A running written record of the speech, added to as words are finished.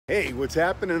Hey, what's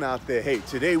happening out there? Hey,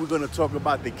 today we're going to talk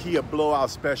about the Kia Blowout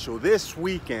Special. This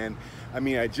weekend,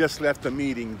 I just left a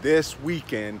meeting. This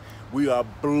weekend, we are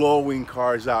blowing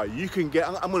cars out. You can get,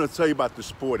 I'm going to tell you about the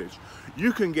Sportage.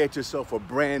 You can get yourself a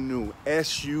brand new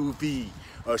SUV,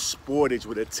 a Sportage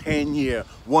with a 10-year,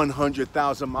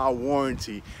 100,000-mile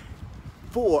warranty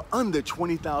for under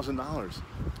 $20,000.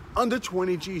 Under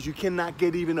 20 G's, you cannot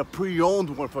get even a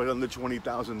pre-owned one for under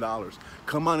 $20,000.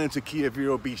 Come on into Kia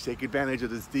Vero Beach, take advantage of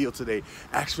this deal today.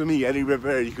 Ask for me, Eddie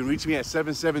Rivera. You can reach me at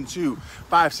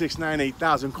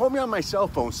 772-569-8000. Call me on my cell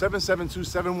phone,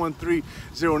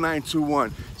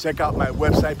 772-713-0921. Check out my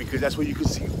website because that's where you can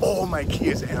see all my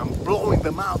Kias, and I'm blowing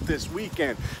them out this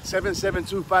weekend.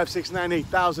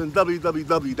 772-569-8000,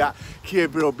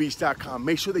 www.kiaverobeach.com.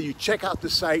 Make sure that you check out the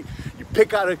site, you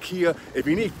pick out a Kia. If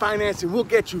you need financing, we'll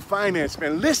get you finance,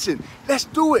 man. Listen, let's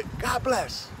do it. God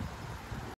bless.